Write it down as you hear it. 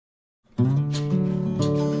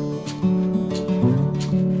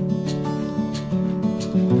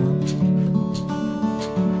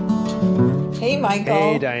Hey,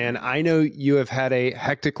 Michael. Diane. I know you have had a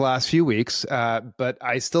hectic last few weeks, but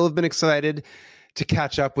I still have been excited to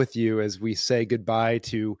catch up with you as we say goodbye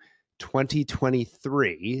to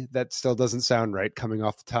 2023. That still doesn't sound right coming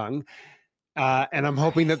off the tongue. And I'm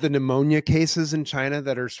hoping that the pneumonia cases in China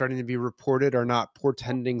that are starting to be reported are not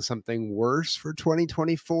portending something worse for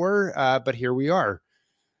 2024. But here we are.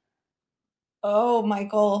 Oh,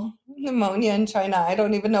 Michael, pneumonia in China. I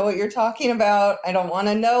don't even know what you're talking about. I don't want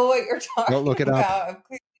to know what you're Don't look talking it up.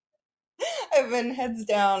 about. I've been heads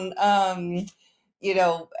down. You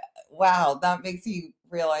know, wow, that makes you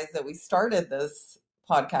realize that we started this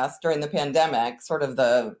podcast during the pandemic, sort of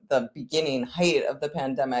the beginning height of the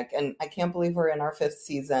pandemic, and I can't believe we're in our fifth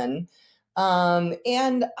season. And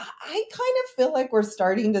I kind of feel like we're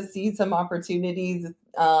starting to see some opportunities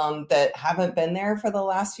that haven't been there for the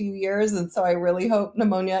last few years, and so I really hope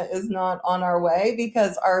pneumonia is not on our way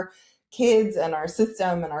because our kids and our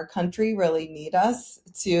system and our country really need us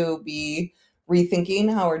to be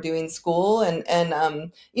rethinking how we're doing school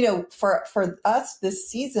and you know, for us this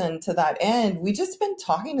season, to that end, we just been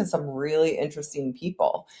talking to some really interesting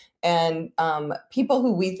people and people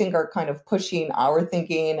who we think are kind of pushing our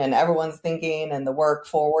thinking and everyone's thinking and the work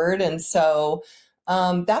forward. And so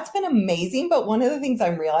that's been amazing. But one of the things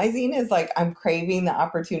I'm realizing is like I'm craving the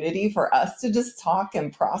opportunity for us to just talk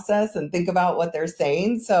and process and think about what they're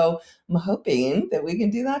saying. So I'm hoping that we can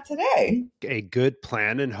do that today. A good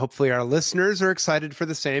plan, and hopefully our listeners are excited for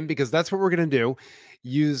the same, because that's what we're going to do.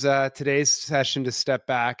 Use today's session to step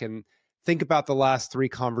back and think about the last three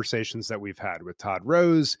conversations that we've had with Todd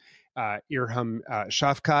Rose, Irham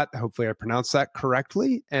Shafkat, hopefully I pronounced that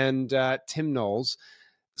correctly, and Tim Knowles,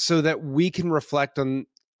 so that we can reflect on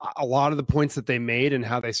a lot of the points that they made and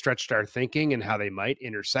how they stretched our thinking and how they might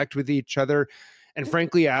intersect with each other. And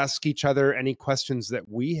frankly, ask each other any questions that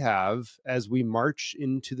we have as we march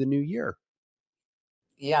into the new year.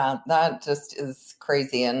 Yeah, that just is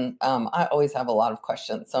crazy. And I always have a lot of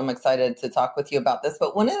questions. So I'm excited to talk with you about this.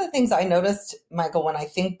 But one of the things I noticed, Michael, when I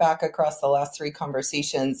think back across the last three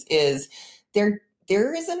conversations is there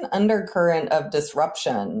is an undercurrent of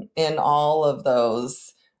disruption in all of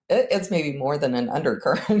those. It's maybe more than an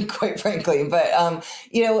undercurrent, quite frankly. But,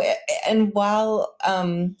 you know, and while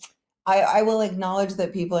I will acknowledge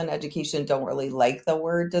that people in education don't really like the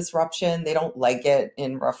word disruption. They don't like it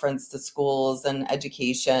in reference to schools and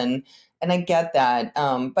education, and I get that.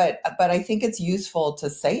 But I think it's useful to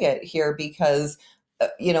say it here because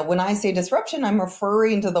you know, when I say disruption, I'm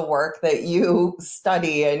referring to the work that you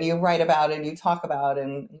study and you write about and you talk about,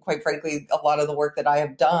 and quite frankly, a lot of the work that I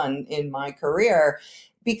have done in my career.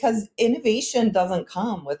 Because innovation doesn't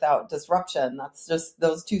come without disruption. That's just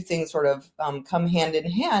those two things sort of come hand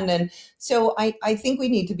in hand. And so I think we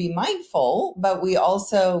need to be mindful, but we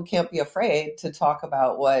also can't be afraid to talk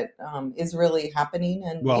about what is really happening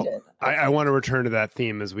and needed. I want to return to that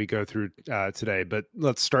theme as we go through today, but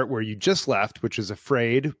let's start where you just left, which is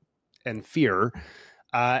afraid and fear.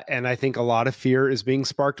 And I think a lot of fear is being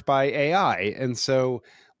sparked by AI. And so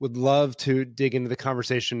would love to dig into the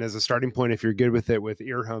conversation as a starting point, if you're good with it, with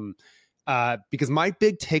Irham, because my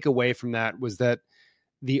big takeaway from that was that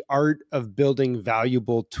the art of building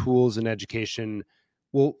valuable tools in education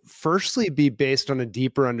will firstly be based on a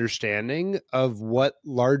deeper understanding of what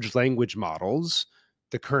large language models,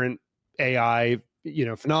 the current AI,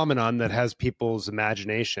 phenomenon that has people's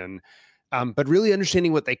imagination, but really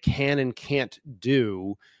understanding what they can and can't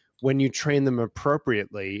do when you train them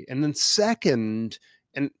appropriately. And then second,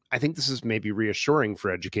 and I think this is maybe reassuring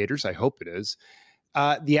for educators, I hope it is,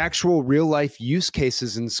 the actual real life use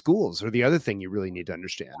cases in schools are the other thing you really need to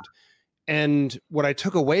understand. And what I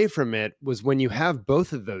took away from it was when you have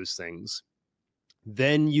both of those things,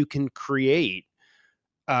 then you can create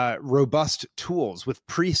robust tools with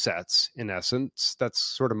presets, in essence. That's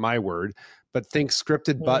sort of my word, but think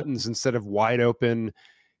scripted buttons instead of wide open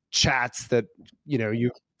chats that,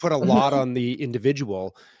 you put a lot on the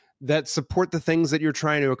individual, that support the things that you're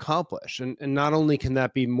trying to accomplish. And not only can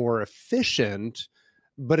that be more efficient,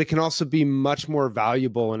 but it can also be much more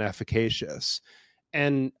valuable and efficacious.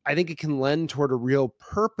 And I think it can lend toward a real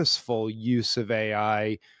purposeful use of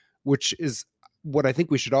AI, which is what I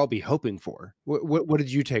think we should all be hoping for. What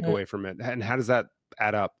did you take away from it? And how does that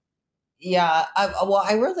add up? Yeah,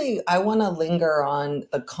 I want to linger on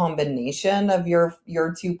the combination of your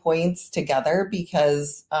 2 points together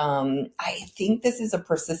because I think this is a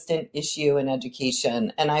persistent issue in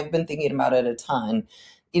education, and I've been thinking about it a ton.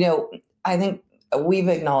 I think we've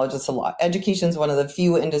acknowledged this a lot. Education is one of the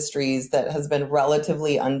few industries that has been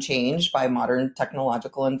relatively unchanged by modern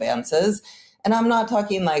technological advances, and I'm not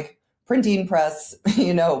talking like printing press,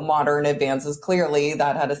 modern advances. Clearly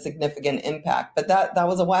that had a significant impact, but that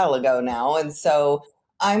was a while ago now. And so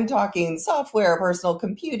I'm talking software, personal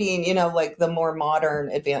computing, like the more modern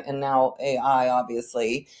advance, and now AI,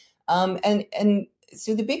 obviously. And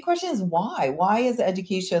so the big question is why? Why is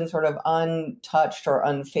education sort of untouched or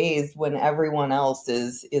unfazed when everyone else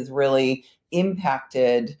is really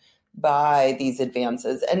impacted by these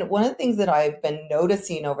advances? And one of the things that I've been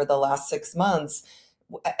noticing over the last 6 months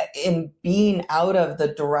in being out of the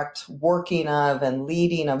direct working of and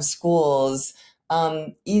leading of schools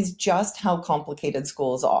is just how complicated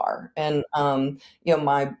schools are. And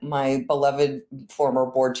my beloved former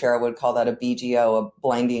board chair would call that a BGO, a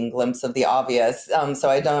blinding glimpse of the obvious. So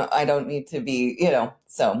I don't need to be,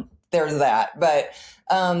 so there's that. But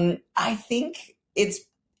I think it's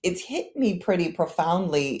hit me pretty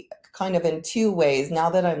profoundly, kind of in two ways, now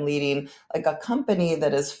that I'm leading like a company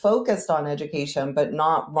that is focused on education but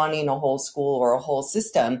not running a whole school or a whole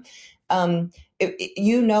system.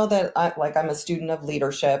 That I'm a student of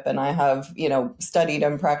leadership, and I have studied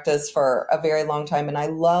and practiced for a very long time, and I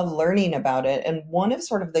love learning about it. And one of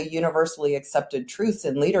sort of the universally accepted truths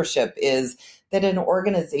in leadership is that an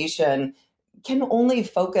organization can only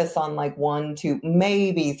focus on like 1, 2,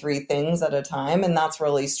 maybe 3 things at a time, and that's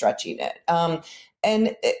really stretching it.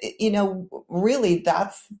 And really,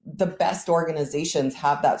 that's the best organizations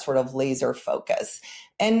have that sort of laser focus.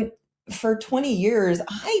 And for 20 years,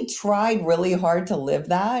 I tried really hard to live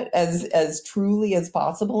that as truly as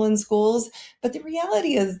possible in schools. But the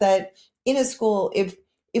reality is that in a school, if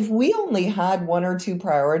we only had 1 or 2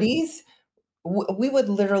 priorities, we would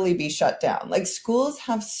literally be shut down. Like, schools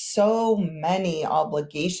have so many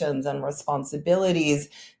obligations and responsibilities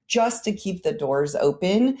just to keep the doors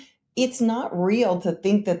open. It's not real to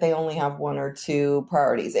think that they only have 1 or 2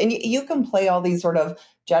 priorities. And you can play all these sort of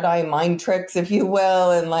Jedi mind tricks, if you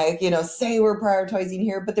will, and say we're prioritizing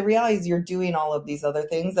here. But the reality is you're doing all of these other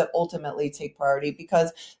things that ultimately take priority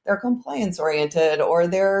because they're compliance oriented, or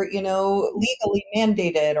they're, legally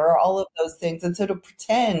mandated, or all of those things. And so to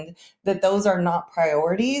pretend that those are not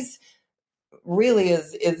priorities really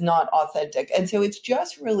is not authentic. And so it's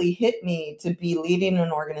just really hit me to be leading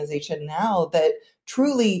an organization now that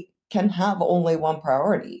truly can have only 1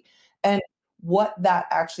 priority, and what that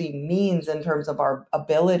actually means in terms of our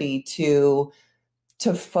ability to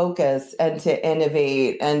focus and to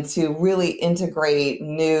innovate and to really integrate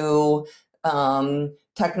new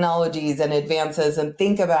technologies and advances and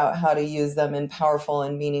think about how to use them in powerful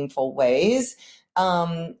and meaningful ways.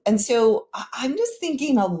 And so I'm just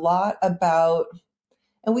thinking a lot about,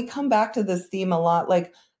 and we come back to this theme a lot,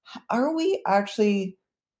 like,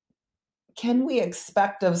 can we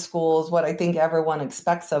expect of schools what I think everyone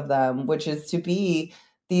expects of them, which is to be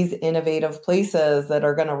these innovative places that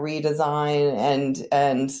are going to redesign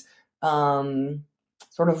and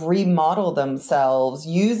sort of remodel themselves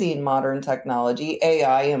using modern technology,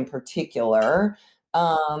 AI in particular.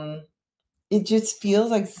 It just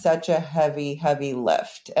feels like such a heavy, heavy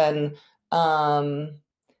lift. And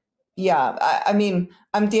yeah, I mean,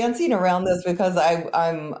 I'm dancing around this because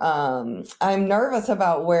I'm nervous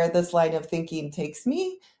about where this line of thinking takes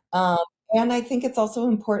me, and I think it's also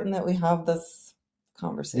important that we have this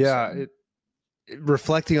conversation. Yeah,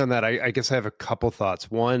 reflecting on that, I guess I have a couple thoughts.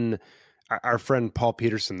 One, our friend Paul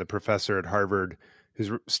Peterson, the professor at Harvard,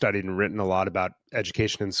 who's studied and written a lot about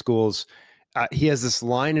education in schools, he has this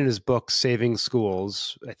line in his book, Saving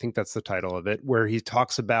Schools, I think that's the title of it, where he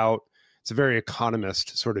talks about, it's a very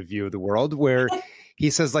economist sort of view of the world, where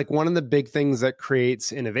he says, like, one of the big things that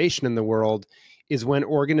creates innovation in the world is when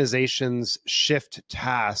organizations shift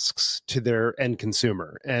tasks to their end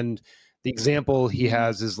consumer. And the example he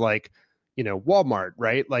has is like, Walmart,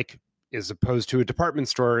 right? Like, as opposed to a department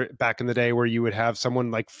store back in the day where you would have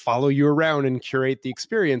someone like follow you around and curate the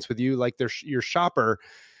experience with you, like your shopper.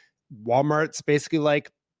 Walmart's basically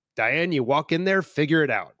like, Diane, you walk in there, figure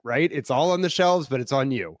it out, right? It's all on the shelves, but it's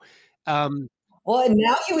on you. Well, and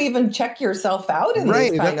now you even check yourself out in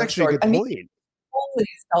right. these kind That's of actually stores. a good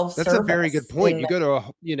point. That's a very good point. You go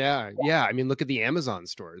to, I mean, look at the Amazon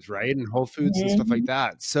stores, right? And Whole Foods and stuff like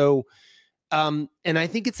that. So, and I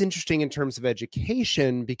think it's interesting in terms of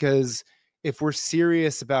education, because if we're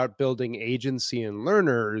serious about building agency in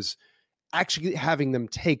learners, actually having them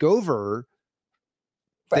take over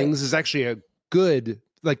things is actually a good,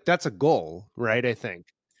 like, that's a goal, right? I think.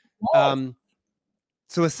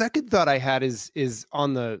 So a second thought I had is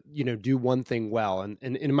on the, do one thing well. And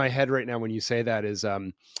in my head right now, when you say that, is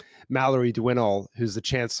Mallory Dwinell, who's the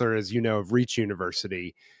chancellor, as you know, of Reach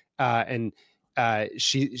University. And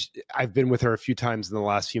I've been with her a few times in the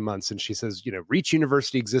last few months, and she says, Reach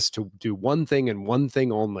University exists to do one thing and one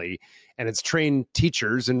thing only, and it's train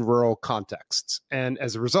teachers in rural contexts. And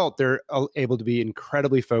as a result, they're able to be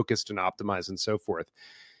incredibly focused and optimized and so forth.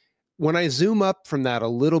 When I zoom up from that a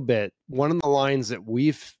little bit, one of the lines that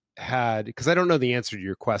we've had, because I don't know the answer to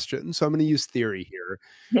your question, so I'm going to use theory here,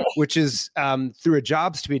 which is through a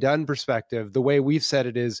jobs to be done perspective, the way we've said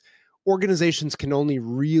it is organizations can only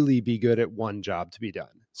really be good at one job to be done.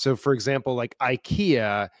 So for example, like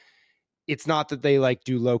IKEA, it's not that they like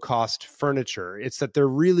do low cost furniture. It's that they're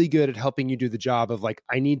really good at helping you do the job of like,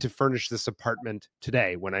 I need to furnish this apartment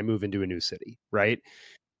today when I move into a new city, right?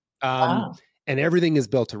 Wow. And everything is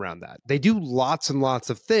built around that. They do lots and lots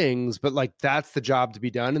of things, but like that's the job to be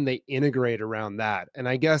done, and they integrate around that. And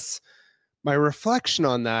I guess my reflection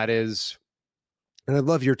on that is, and I'd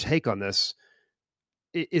love your take on this,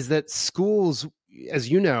 is that schools,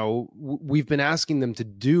 as you know, we've been asking them to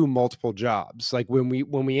do multiple jobs. Like when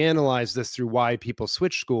we analyze this through why people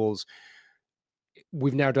switch schools,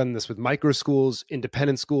 we've now done this with micro schools,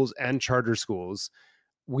 independent schools, and charter schools.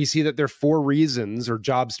 We see that there are 4 reasons or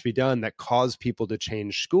jobs to be done that cause people to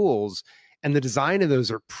change schools. And the design of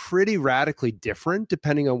those are pretty radically different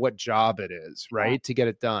depending on what job it is, right? To get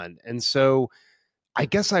it done. And so I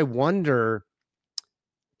guess I wonder,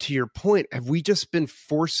 to your point, have we just been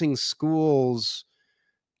forcing schools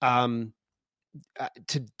to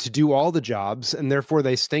do all the jobs, and therefore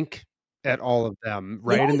they stink at all of them,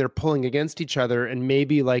 right? Yeah. And they're pulling against each other, and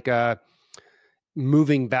maybe like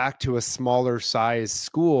moving back to a smaller size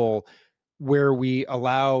school where we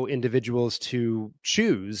allow individuals to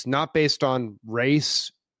choose, not based on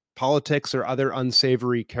race, politics, or other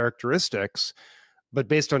unsavory characteristics, but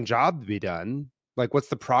based on job to be done. Like, what's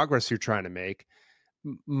the progress you're trying to make?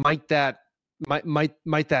 Might that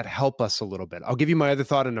help us a little bit? I'll give you my other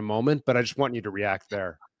thought in a moment, but I just want you to react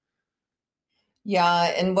there. Yeah,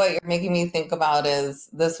 and what you're making me think about is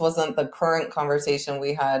this wasn't the current conversation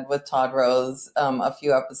we had with Todd Rose a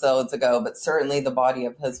few episodes ago, but certainly the body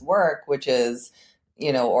of his work, which is,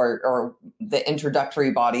 or the introductory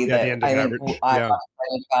body that I think I talked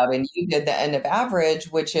about, and you did the end of average,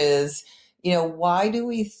 which is, why do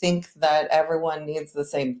we think that everyone needs the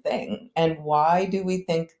same thing? And why do we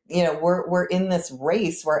think, we're in this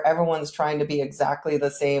race where everyone's trying to be exactly the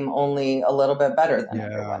same, only a little bit better than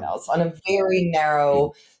everyone else on a very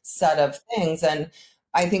narrow set of things. And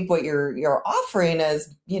I think what you're offering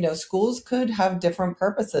is, schools could have different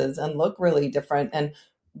purposes and look really different. And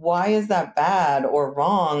why is that bad or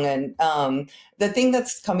wrong? And the thing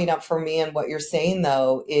that's coming up for me and what you're saying,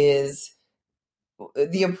 though, is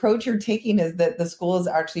the approach you're taking is that the school's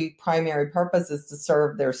actually primary purpose is to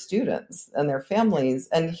serve their students and their families.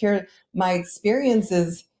 And here, my experience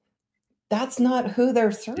is that's not who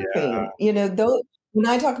they're serving. When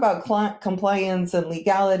I talk about compliance and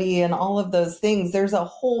legality and all of those things, there's a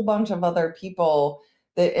whole bunch of other people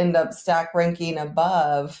that end up stack ranking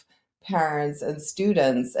above parents and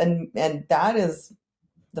students. And that is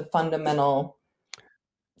the fundamental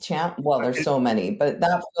well, there's so many, but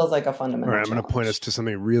that feels like a fundamental I'm going to point us to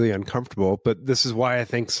something really uncomfortable, but this is why I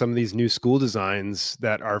think some of these new school designs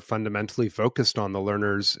that are fundamentally focused on the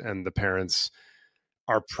learners and the parents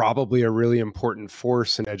are probably a really important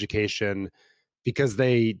force in education, because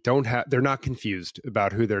they're not confused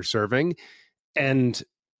about who they're serving. And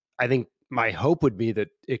I think my hope would be that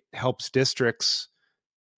it helps districts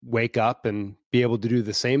wake up and be able to do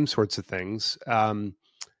the same sorts of things.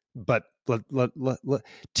 But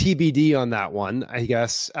TBD on that one, I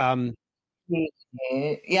guess.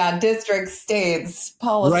 Yeah, districts, states,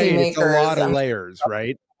 policymakers. Right, it's a lot of layers,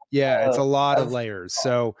 right? Yeah, it's a lot of layers.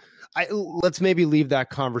 So let's maybe leave that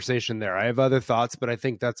conversation there. I have other thoughts, but I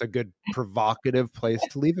think that's a good provocative place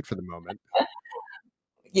to leave it for the moment.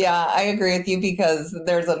 Yeah, I agree with you, because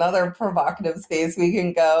there's another provocative space we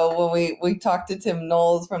can go. When we talked to Tim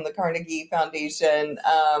Knowles from the Carnegie Foundation,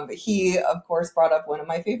 he, of course, brought up one of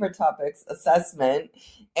my favorite topics, assessment,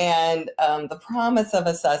 and the promise of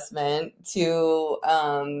assessment to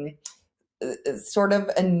sort of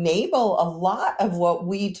enable a lot of what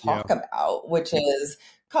we talk about, which is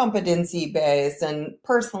competency based and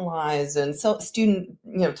personalized, and so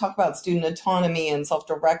talk about student autonomy and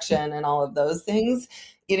self-direction and all of those things.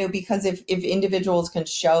 Because if individuals can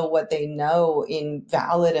show what they know in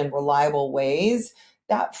valid and reliable ways,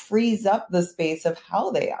 that frees up the space of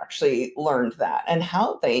how they actually learned that and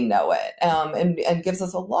how they know it, and gives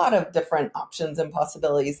us a lot of different options and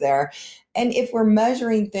possibilities there. And if we're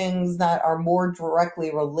measuring things that are more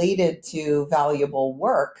directly related to valuable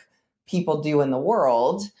work people do in the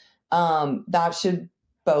world, that should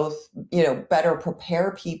both, better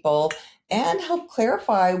prepare people and help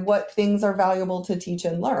clarify what things are valuable to teach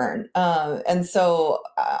and learn. And so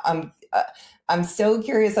I'm so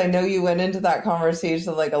curious. I know you went into that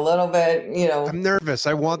conversation like a little bit, I'm nervous.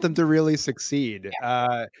 I want them to really succeed.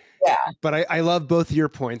 Yeah. But I love both your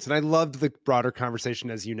points, and I loved the broader conversation,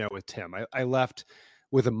 as you know, with Tim. I left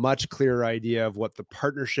with a much clearer idea of what the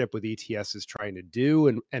partnership with ETS is trying to do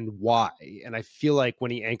and why. And I feel like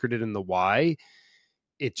when he anchored it in the why,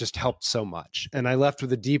 it just helped so much. And I left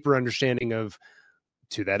with a deeper understanding of,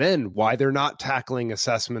 to that end, why they're not tackling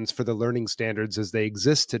assessments for the learning standards as they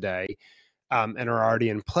exist today, and are already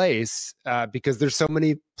in place, because there's so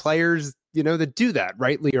many players, that do that,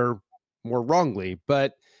 rightly or more wrongly,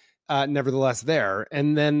 but nevertheless there.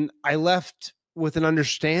 And then I left with an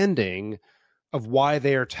understanding of why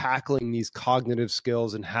they are tackling these cognitive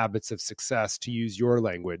skills and habits of success, to use your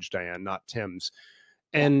language, Diane, not Tim's.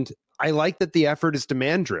 And I like that the effort is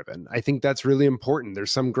demand driven. I think that's really important.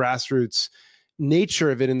 There's some grassroots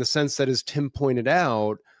nature of it, in the sense that, as Tim pointed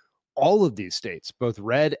out, all of these states, both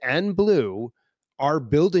red and blue, are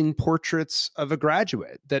building portraits of a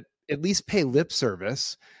graduate that at least pay lip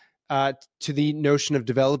service to the notion of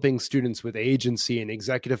developing students with agency and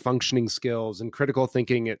executive functioning skills and critical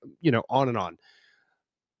thinking, on and on.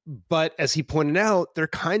 But as he pointed out, they're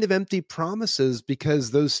kind of empty promises,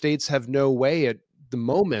 because those states have no way at the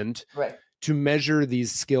moment to measure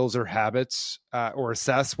these skills or habits, or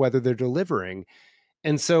assess whether they're delivering.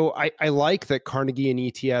 And so I like that Carnegie and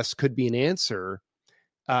ETS could be an answer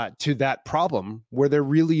to that problem, where there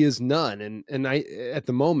really is none. And I, at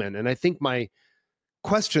the moment, and I think my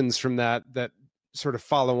questions from that sort of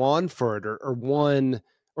follow on for it, or one,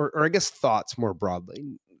 or I guess thoughts more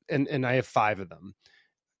broadly. And I have 5 of them.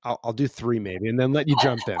 I'll do 3 maybe, and then let you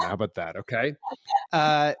jump in. How about that? Okay.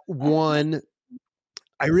 One,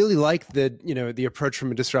 I really like the approach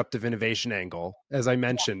from a disruptive innovation angle, as I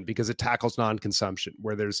mentioned, because it tackles non-consumption,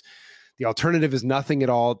 where there's the alternative is nothing at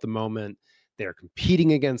all at the moment. They're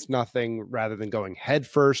competing against nothing, rather than going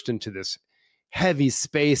headfirst into this heavy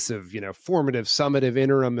space of, formative, summative,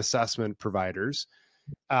 interim assessment providers.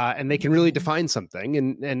 And they can really define something,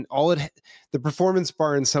 and the performance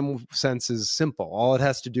bar in some sense is simple. All it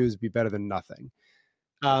has to do is be better than nothing.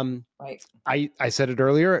 Right. I said it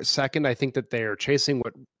earlier. Second, I think that they are chasing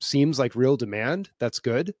what seems like real demand. That's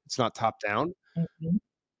good. It's not top down. Mm-hmm.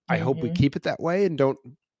 I hope we keep it that way and don't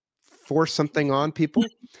force something on people.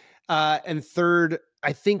 And third,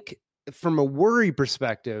 I think from a worry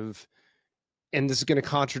perspective, and this is going to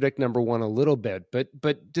contradict number 1 a little bit,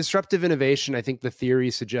 but disruptive innovation, I think the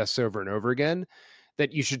theory suggests over and over again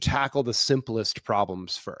that you should tackle the simplest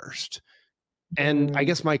problems first. And I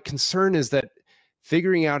guess my concern is that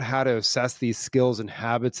figuring out how to assess these skills and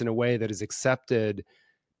habits in a way that is accepted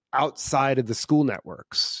outside of the school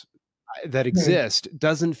networks that exist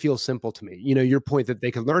doesn't feel simple to me. Your point that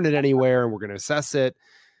they can learn it anywhere and we're going to assess it.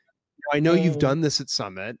 I know you've done this at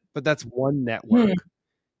Summit, but that's one network.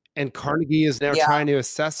 And Carnegie is now trying to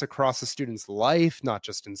assess across a student's life, not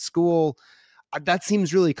just in school. That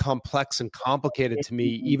seems really complex and complicated to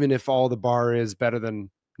me, even if all the bar is better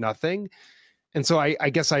than nothing. And so I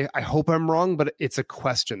guess I hope I'm wrong, but it's a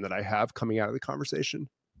question that I have coming out of the conversation.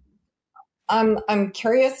 I'm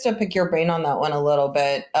curious to pick your brain on that one a little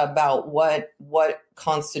bit about what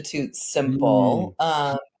constitutes simple.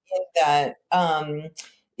 That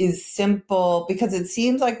is simple, because it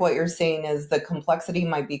seems like what you're saying is the complexity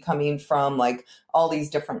might be coming from like all these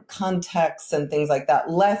different contexts and things like that,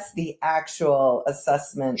 less the actual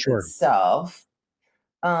assessment itself.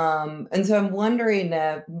 And so I'm wondering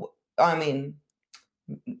if,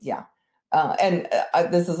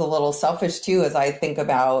 this is a little selfish too, as I think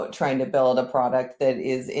about trying to build a product that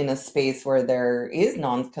is in a space where there is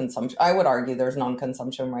non-consumption. I would argue there's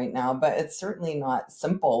non-consumption right now, but it's certainly not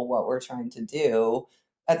simple what we're trying to do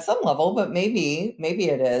at some level, but maybe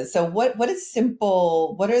it is. So what is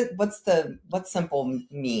simple? What's simple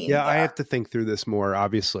mean? Yeah, I have to think through this more,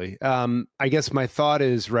 obviously. I guess my thought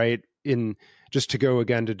is, in just to go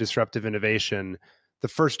again to disruptive innovation, the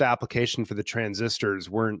first application for the transistors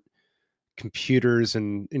weren't computers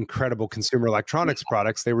and incredible consumer electronics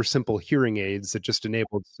products. They were simple hearing aids that just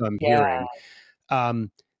enabled some hearing.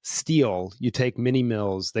 Steel, you take mini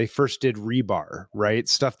mills, they first did rebar, right?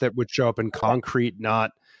 Stuff that would show up in concrete, not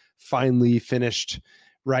finely finished,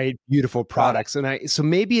 right? Beautiful products. And so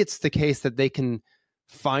maybe it's the case that they can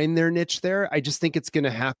find their niche there. I just think it's going to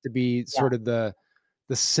have to be sort of the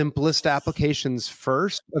simplest applications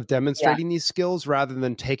first of demonstrating these skills, rather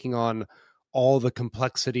than taking on all the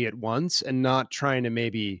complexity at once, and not trying to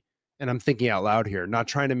maybe, and I'm thinking out loud here, not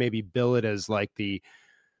trying to maybe bill it as like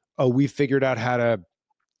we figured out how to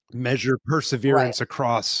measure perseverance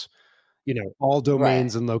across all Right.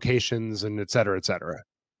 domains and locations and et cetera, et cetera.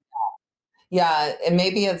 Yeah, and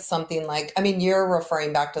maybe it's something like, I mean, you're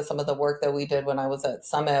referring back to some of the work that we did when I was at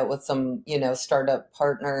Summit with some, startup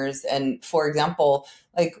partners. And for example,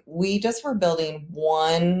 like we just were building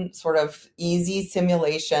one sort of easy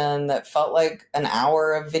simulation that felt like an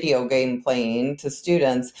hour of video game playing to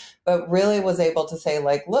students, but really was able to say,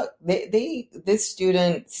 like, look, this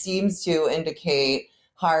student seems to indicate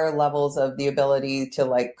higher levels of the ability to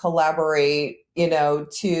like collaborate,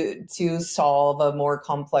 to solve a more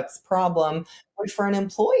complex problem, which for an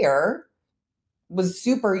employer was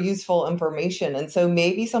super useful information. And so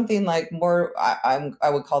maybe something like more, I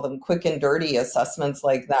would call them quick and dirty assessments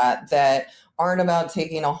like that aren't about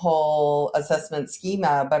taking a whole assessment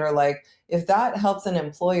schema, but are like, if that helps an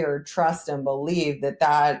employer trust and believe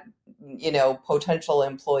that potential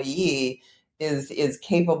employee is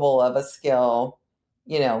capable of a skill,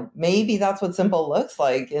 maybe that's what simple looks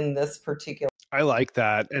like in this particular. I like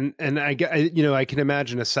that. And I can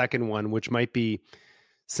imagine a second one, which might be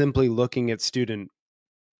simply looking at student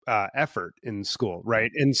effort in school,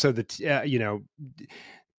 right? And so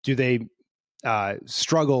do they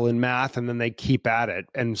struggle in math and then they keep at it,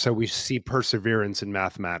 and so we see perseverance in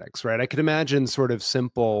mathematics, right? I could imagine sort of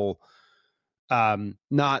simple,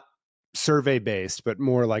 not survey based, but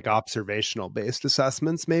more like observational based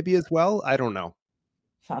assessments, maybe as well. I don't know.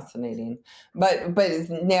 Fascinating, but it's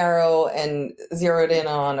narrow and zeroed in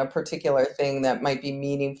on a particular thing that might be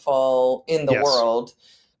meaningful in the Yes. world,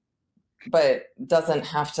 but doesn't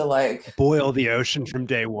have to like Boil the ocean from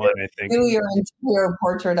day one, I think. do your entire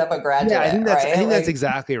portrait of a graduate. Yeah, I think that's Like,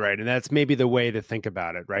 exactly right. And that's maybe the way to think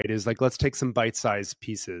about it, right? Is like, let's take some bite-sized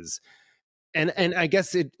pieces. And I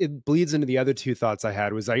guess it bleeds into the other two thoughts I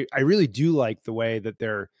had. Was I really do like the way that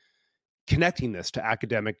they're connecting this to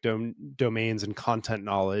academic domains and content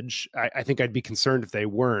knowledge. I think I'd be concerned if they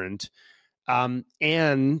weren't.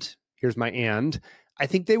 And here's my and. I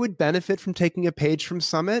think they would benefit from taking a page from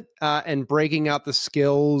Summit and breaking out the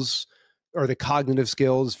skills or the cognitive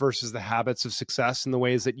skills versus the habits of success in the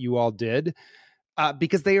ways that you all did,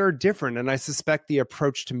 because they are different. And I suspect the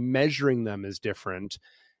approach to measuring them is different.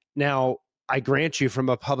 Now, I grant you, from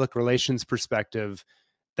a public relations perspective,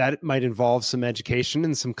 that might involve some education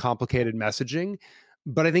and some complicated messaging.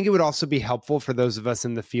 But I think it would also be helpful for those of us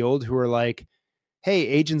in the field who are like, hey,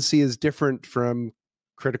 agency is different from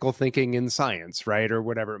critical thinking in science, right? Or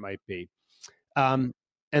whatever it might be. And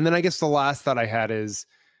then I guess the last thought I had is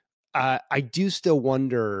I do still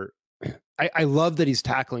wonder. I love that he's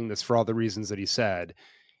tackling this for all the reasons that he said.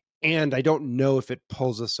 And I don't know if it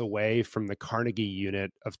pulls us away from the Carnegie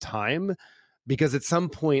unit of time, because at some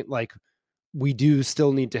point, like, we do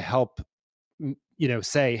still need to help,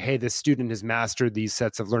 say, hey, this student has mastered these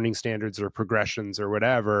sets of learning standards or progressions or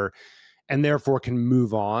whatever, and therefore can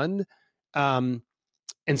move on. And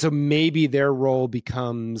so maybe their role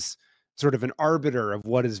becomes sort of an arbiter of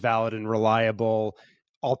what is valid and reliable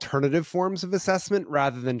alternative forms of assessment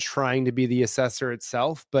rather than trying to be the assessor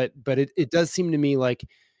itself. But it does seem to me like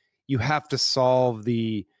you have to solve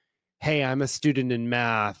the, hey, I'm a student in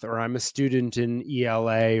math, or I'm a student in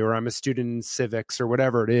ELA, or I'm a student in civics, or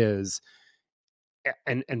whatever it is.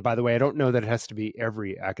 And by the way, I don't know that it has to be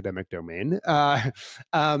every academic domain,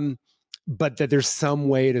 but that there's some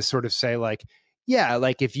way to sort of say, like, yeah,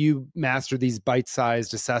 like if you master these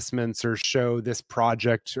bite-sized assessments or show this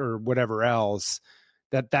project or whatever else,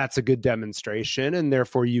 that's a good demonstration, and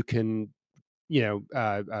therefore you can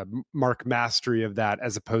mark mastery of that,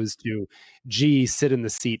 as opposed to, gee, sit in the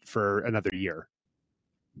seat for another year.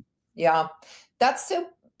 Yeah, that's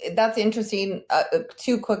interesting.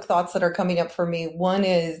 Two quick thoughts that are coming up for me. One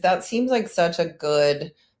is that seems like such a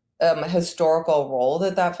good historical role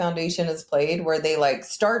that foundation has played, where they like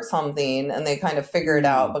start something and they kind of figure it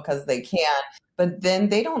out because they can, but then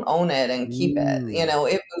they don't own it and keep it. It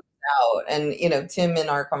moves out. And Tim in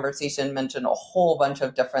our conversation mentioned a whole bunch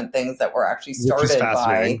of different things that were actually started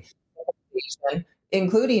by foundation,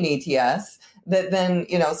 including ETS, that then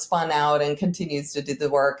spun out and continues to do the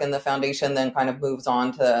work, and the foundation then kind of moves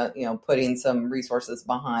on to putting some resources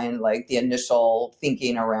behind like the initial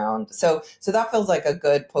thinking around. So that feels like a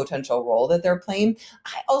good potential role that they're playing.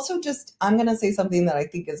 I also I'm going to say something that I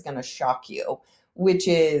think is going to shock you, which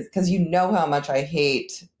is, because how much I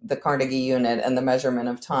hate the Carnegie unit and the measurement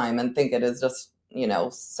of time and think it is just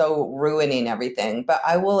so ruining everything. But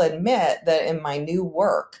I will admit that in my new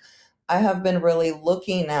work, I have been really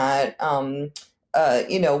looking at,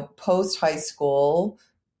 post high school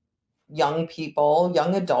young people,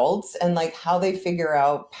 young adults, and like how they figure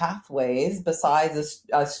out pathways besides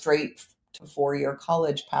a straight 4-year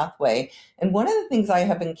college pathway. And one of the things I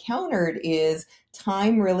have encountered is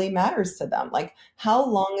time really matters to them. Like, how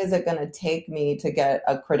long is it going to take me to get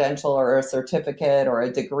a credential or a certificate or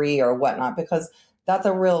a degree or whatnot? Because that's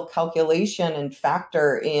a real calculation and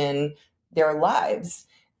factor in their lives.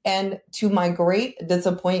 And to my great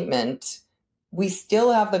disappointment, we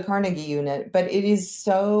still have the Carnegie unit, but it is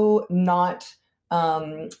so not,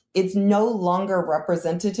 it's no longer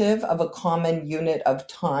representative of a common unit of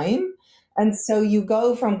time. And so you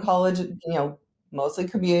go from college, mostly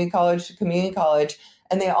community college to community college,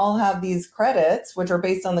 and they all have these credits, which are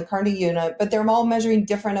based on the Carnegie unit, but they're all measuring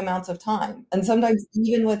different amounts of time, and sometimes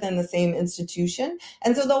even within the same institution.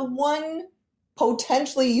 And so the one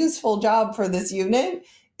potentially useful job for this unit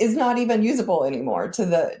is not even usable anymore to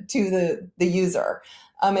the user.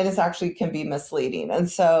 And it actually can be misleading. And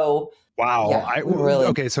so, wow, yeah, really.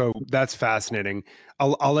 Okay, so that's fascinating.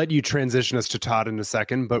 I'll let you transition us to Todd in a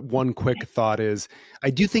second, but one quick thought is, I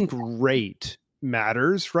do think rate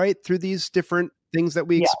matters, right, through these different things that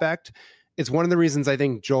we expect. It's one of the reasons I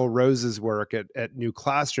think Joel Rose's work at New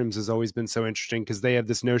Classrooms has always been so interesting, because they have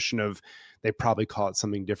this notion of, they probably call it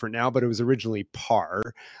something different now, but it was originally PAR.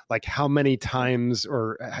 Like, how many times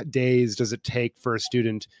or days does it take for a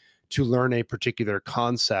student to learn a particular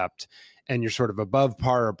concept? And you're sort of above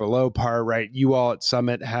par or below par, right? You all at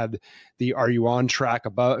Summit had the, are you on track,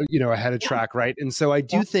 above, ahead of track, right? And so I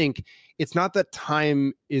do think it's not that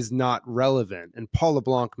time is not relevant. And Paul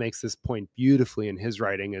LeBlanc makes this point beautifully in his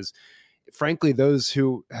writing, is frankly, those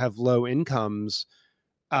who have low incomes,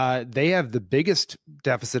 they have the biggest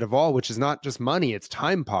deficit of all, which is not just money, it's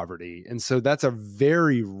time poverty. And so that's a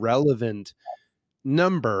very relevant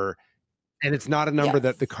number. And it's not a number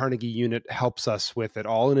that the Carnegie unit helps us with at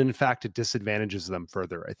all. And in fact, it disadvantages them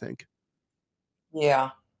further, I think.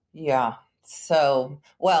 Yeah. So,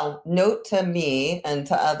 well, note to me and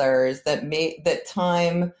to others that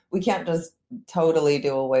time, we can't just totally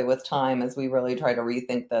do away with time as we really try to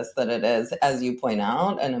rethink this, that it is, as you point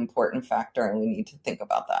out, an important factor, and we need to think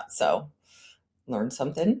about that. So learn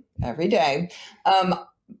something every day.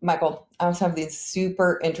 Michael, I was having this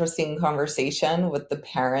super interesting conversation with the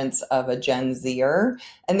parents of a Gen Zer,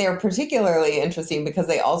 and they're particularly interesting because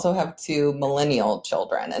they also have 2 millennial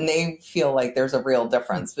children, and they feel like there's a real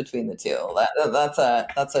difference between the two.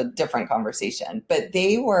 That's a different conversation. But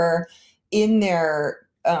they were in their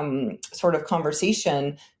sort of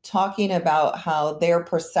conversation talking about how their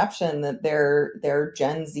perception that their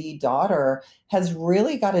Gen Z daughter has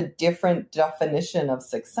really got a different definition of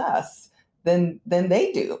success than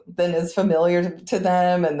they do, than is familiar to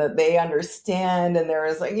them and that they understand. And there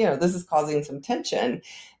is this is causing some tension.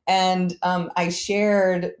 And I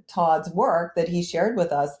shared Todd's work that he shared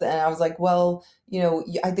with us. And I was like, well,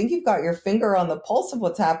 I think you've got your finger on the pulse of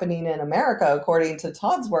what's happening in America, according to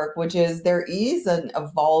Todd's work, which is there is an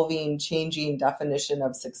evolving, changing definition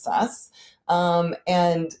of success.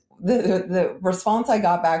 And the response I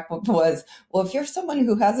got back was, well, if you're someone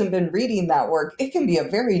who hasn't been reading that work, it can be a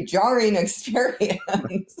very jarring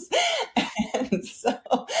experience. And so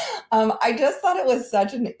I just thought it was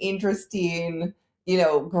such an interesting,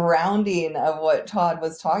 grounding of what Todd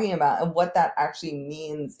was talking about and what that actually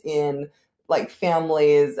means in like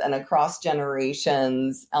families and across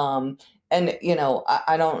generations. And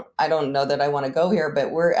I don't know that I want to go here,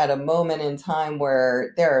 but we're at a moment in time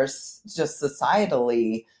where there's just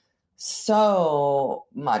societally so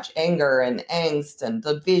much anger and angst and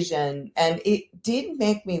division. And it did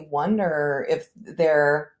make me wonder if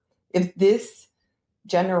this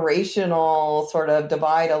generational sort of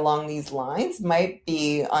divide along these lines might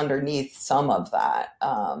be underneath some of that.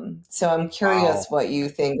 So I'm curious what you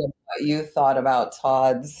think and what you thought about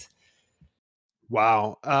Todd's.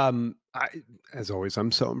 Wow. As always,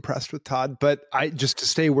 I'm so impressed with Todd, but just to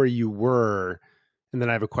stay where you were, and then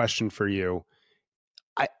I have a question for you.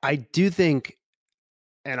 I do think,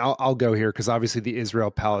 and I'll go here because obviously the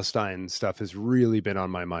Israel-Palestine stuff has really been on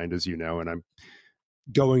my mind, as you know, and I'm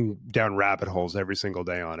going down rabbit holes every single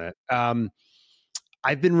day on it.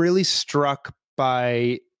 I've been really struck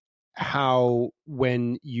by how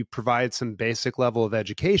when you provide some basic level of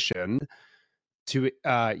education to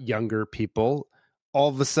younger people, all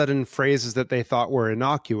of a sudden phrases that they thought were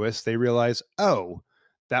innocuous, they realize, oh,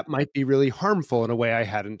 that might be really harmful in a way I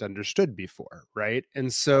hadn't understood before, right?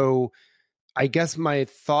 And so I guess my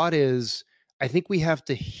thought is, I think we have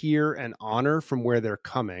to hear and honor from where they're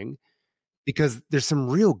coming, because there's some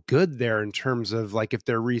real good there in terms of like if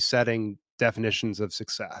they're resetting definitions of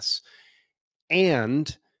success.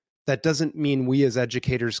 And that doesn't mean we as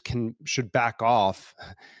educators should back off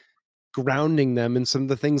grounding them in some of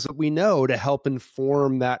the things that we know to help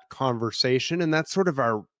inform that conversation. And that's sort of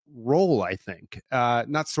our role, I think.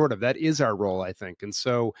 Not sort of, that is our role, I think. And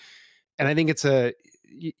so, and I think it's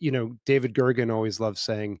David Gergen always loves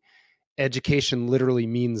saying, education literally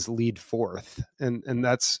means lead forth, and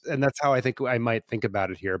that's how I think I might think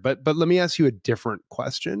about it here. But let me ask you a different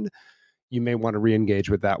question. You may want to re-engage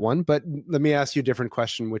with that one, but let me ask you a different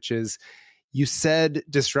question, which is, you said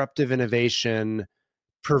disruptive innovation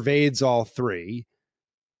pervades all three.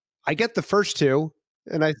 I get the first two,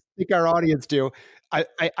 and I think our audience do.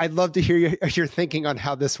 I'd love to hear your thinking on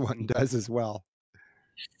how this one does as well.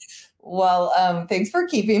 Well, thanks for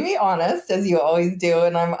keeping me honest, as you always do.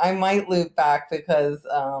 And I might loop back because,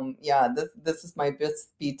 this might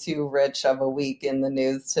just be too rich of a week in the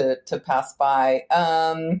news to pass by.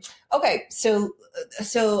 Okay, so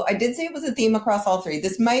I did say it was a theme across all three.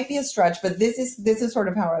 This might be a stretch, but this is sort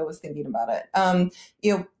of how I was thinking about it.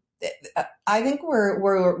 I think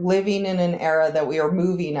we're living in an era that we are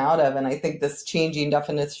moving out of, and I think this changing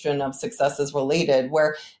definition of success is related,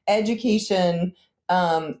 where education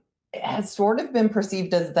has sort of been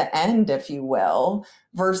perceived as the end, if you will,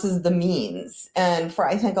 versus the means. And for,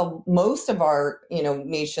 I think, most of our,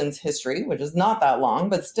 nation's history, which is not that long,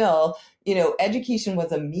 but still, education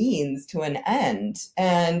was a means to an end.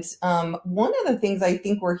 And one of the things I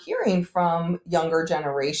think we're hearing from younger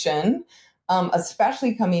generation,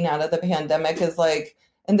 especially coming out of the pandemic, is like,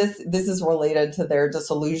 and this is related to their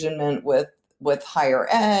disillusionment with higher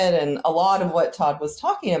ed, and a lot of what Todd was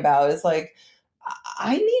talking about is like,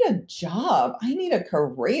 I need a job. I need a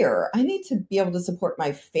career. I need to be able to support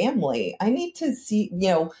my family. I need to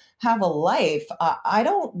have a life. I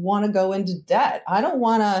don't want to go into debt. I don't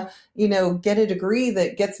want to, get a degree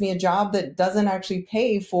that gets me a job that doesn't actually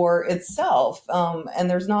pay for itself. And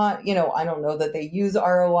there's not, I don't know that they use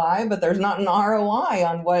ROI, but there's not an ROI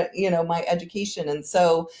on what, my education. And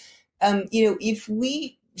so, if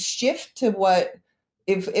we shift to what,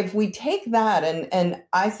 if we take that, and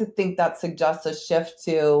I think that suggests a shift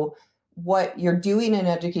to what you're doing in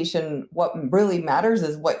education, what really matters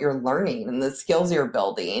is what you're learning and the skills you're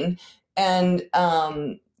building. And,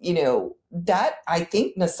 that I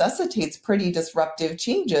think necessitates pretty disruptive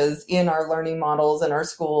changes in our learning models and our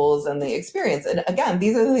schools and the experience. And again,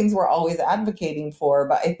 these are the things we're always advocating for,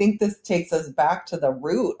 but I think this takes us back to the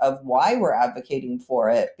root of why we're advocating for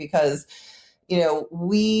it, because,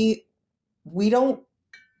 we don't,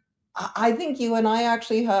 I think you and I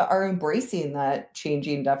actually are embracing that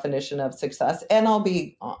changing definition of success. And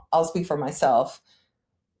I'll speak for myself.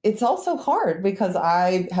 It's also hard because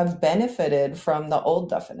I have benefited from the old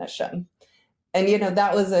definition. And,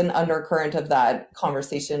 that was an undercurrent of that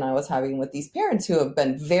conversation I was having with these parents who have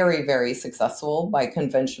been very, very successful by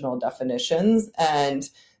conventional definitions. And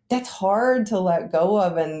that's hard to let go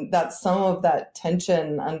of. And that's some of that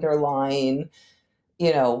tension underlying,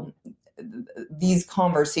 these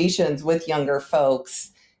conversations with younger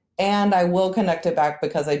folks. And I will connect it back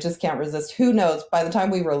because I just can't resist. Who knows, by the time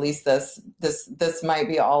we release this might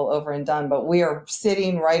be all over and done, but we are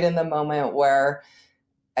sitting right in the moment where,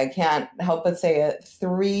 I can't help but say it,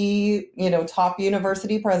 3, top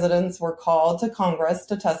university presidents were called to Congress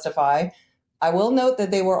to testify. I will note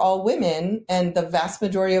that they were all women, and the vast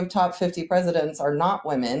majority of top 50 presidents are not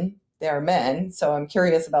women. They are men. So I'm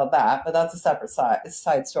curious about that, but that's a separate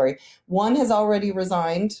side story. One has already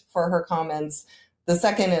resigned for her comments. The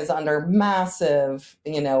second is under massive,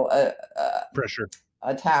 pressure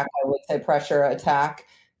attack. I would say pressure attack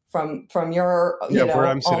from your,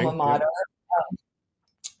 alma mater.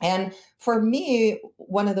 And for me,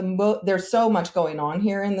 one of there's so much going on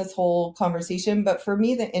here in this whole conversation, but for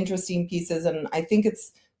me, the interesting pieces, and I think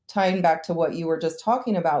it's tying back to what you were just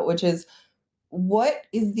talking about, which is, what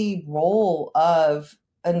is the role of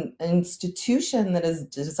an institution that is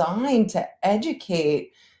designed to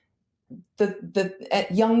educate the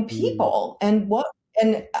young people?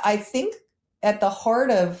 And I think at the heart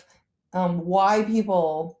of why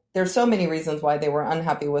people, there's so many reasons why they were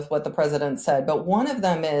unhappy with what the president said, but one of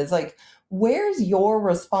them is like, where's your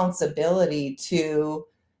responsibility to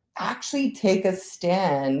actually take a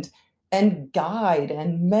stand and guide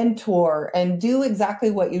and mentor and do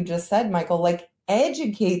exactly what you just said, Michael, like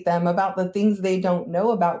educate them about the things they don't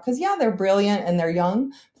know about? Because they're brilliant and they're young,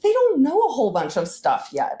 but they don't know a whole bunch of stuff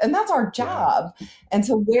yet. And that's our job. Yeah. And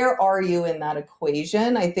so where are you in that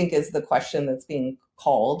equation, I think, is the question that's being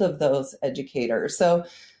called of those educators. So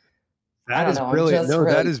that is brilliant. No,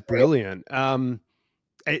 really, that is brilliant.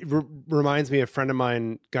 It reminds me, a friend of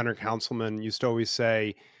mine, Gunnar Councilman, used to always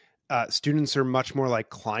say, students are much more like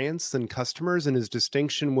clients than customers. And his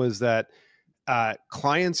distinction was that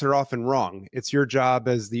clients are often wrong. It's your job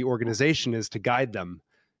as the organization is to guide them.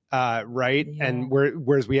 right? Yeah. And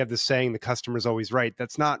whereas we have this saying, the customer's always right.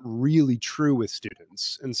 That's not really true with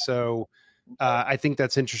students. And so I think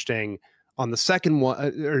that's interesting. On the second one,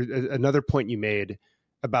 or another point you made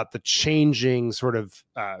about the changing sort of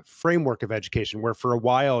framework of education, where for a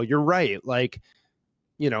while, you're right, like,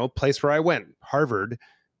 a place where I went, Harvard,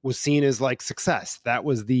 was seen as like success. That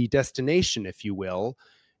was the destination, if you will.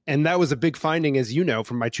 And that was a big finding, as you know,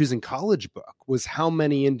 from my Choosing College book, was how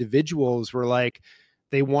many individuals were like,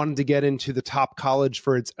 they wanted to get into the top college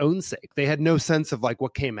for its own sake. They had no sense of like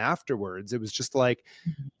what came afterwards. It was just like,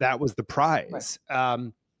 that was the prize.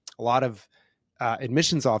 Right. A lot of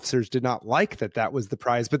admissions officers did not like that was the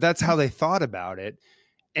prize, but that's how they thought about it.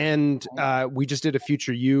 And we just did a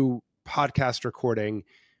Future You podcast recording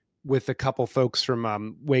with a couple folks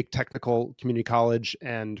from Wake Technical Community College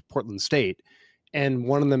and Portland State. And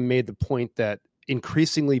one of them made the point that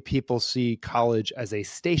increasingly people see college as a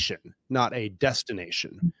station, not a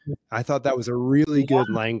destination. I thought that was a really good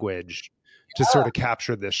language to sort of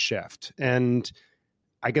capture this shift. And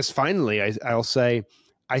I guess finally, I'll say,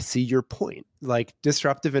 I see your point. Like,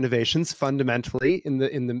 disruptive innovations fundamentally, in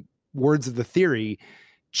the words of the theory,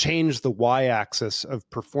 change the y-axis of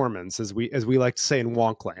performance, as we like to say in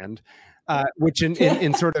Wonkland, which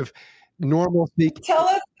in sort of normal speak. Tell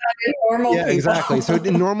us that in normal people. Exactly. So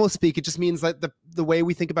in normal speak, it just means that the way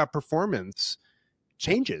we think about performance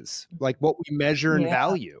changes, like what we measure and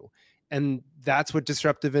value. And that's what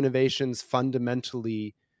disruptive innovations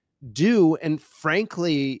fundamentally do. And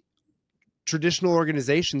frankly, traditional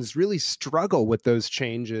organizations really struggle with those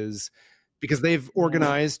changes because they've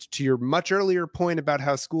organized, to your much earlier point about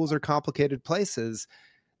how schools are complicated places,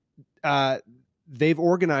 they've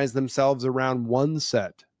organized themselves around one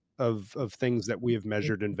set of things that we have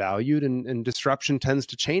measured and valued, and disruption tends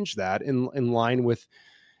to change that in line with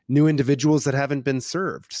new individuals that haven't been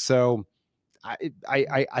served. So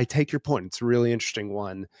I take your point. It's a really interesting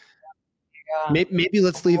one. Yeah. Maybe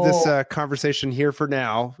let's leave this conversation here for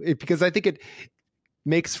now, because I think it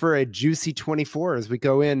makes for a juicy 24 as we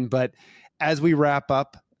go in. But as we wrap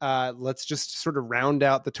up, let's just sort of round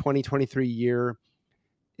out the 2023 year.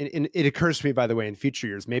 And it occurs to me, by the way, in future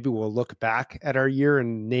years, maybe we'll look back at our year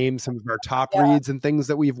and name some of our top reads and things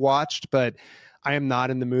that we've watched. But I am not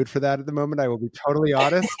in the mood for that at the moment. I will be totally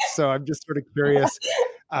honest. So I'm just sort of curious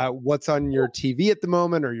what's on your TV at the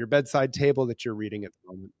moment or your bedside table that you're reading at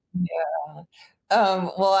the moment. Yeah.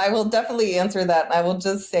 Well, I will definitely answer that. And I will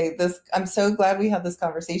just say this, I'm so glad we had this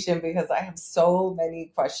conversation because I have so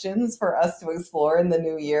many questions for us to explore in the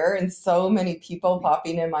new year and so many people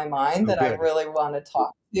popping in my mind that I really want to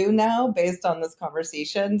talk to now based on this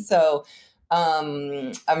conversation. So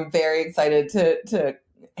I'm very excited to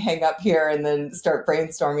hang up here and then start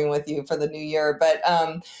brainstorming with you for the new year. But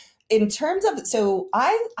in terms of, so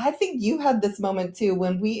I think you had this moment too,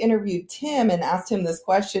 when we interviewed Tim and asked him this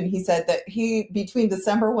question. He said that between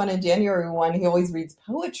December 1 and January 1, he always reads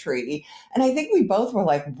poetry. And I think we both were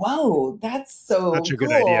like, whoa, that's so Such a cool.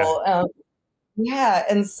 Good idea. Yeah.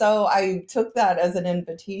 And so I took that as an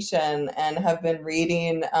invitation and have been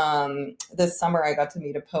reading, this summer I got to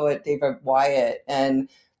meet a poet, David Wyatt, and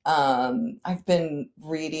I've been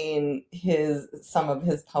reading some of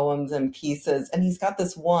his poems and pieces, and he's got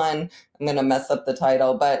this one, I'm going to mess up the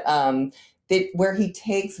title, but where he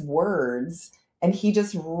takes words and he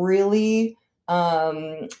just really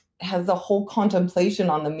has a whole contemplation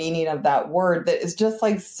on the meaning of that word that is just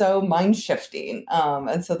like so mind shifting.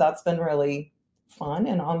 And so that's been really fun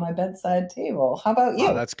and on my bedside table. How about you?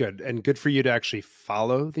 Oh, that's good. And good for you to actually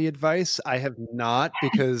follow the advice. I have not,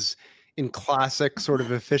 because in classic sort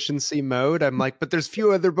of efficiency mode, I'm like, but there's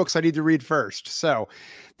few other books I need to read first. So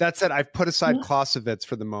that said, I've put aside Clausewitz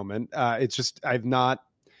for the moment. It's just, I've not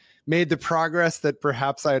made the progress that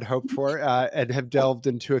perhaps I had hoped for, and have delved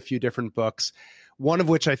into a few different books, one of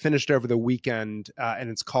which I finished over the weekend, and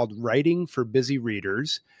it's called Writing for Busy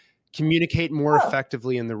Readers: Communicate More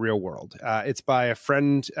Effectively in the Real World. It's by a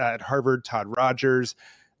friend at Harvard, Todd Rogers,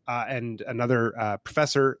 and another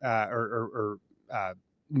professor or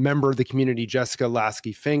member of the community, Jessica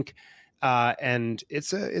Lasky-Fink. And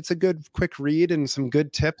it's a good quick read and some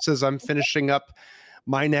good tips as I'm finishing up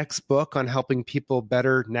my next book on helping people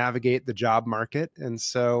better navigate the job market. And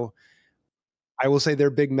so I will say their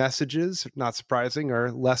big messages, not surprising,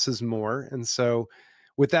 are less is more. And so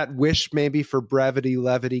with that wish maybe for brevity,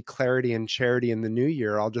 levity, clarity, and charity in the new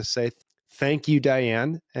year, I'll just say thank you,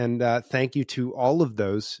 Diane. And thank you to all of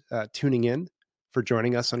those tuning in for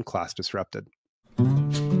joining us on Class Disrupted.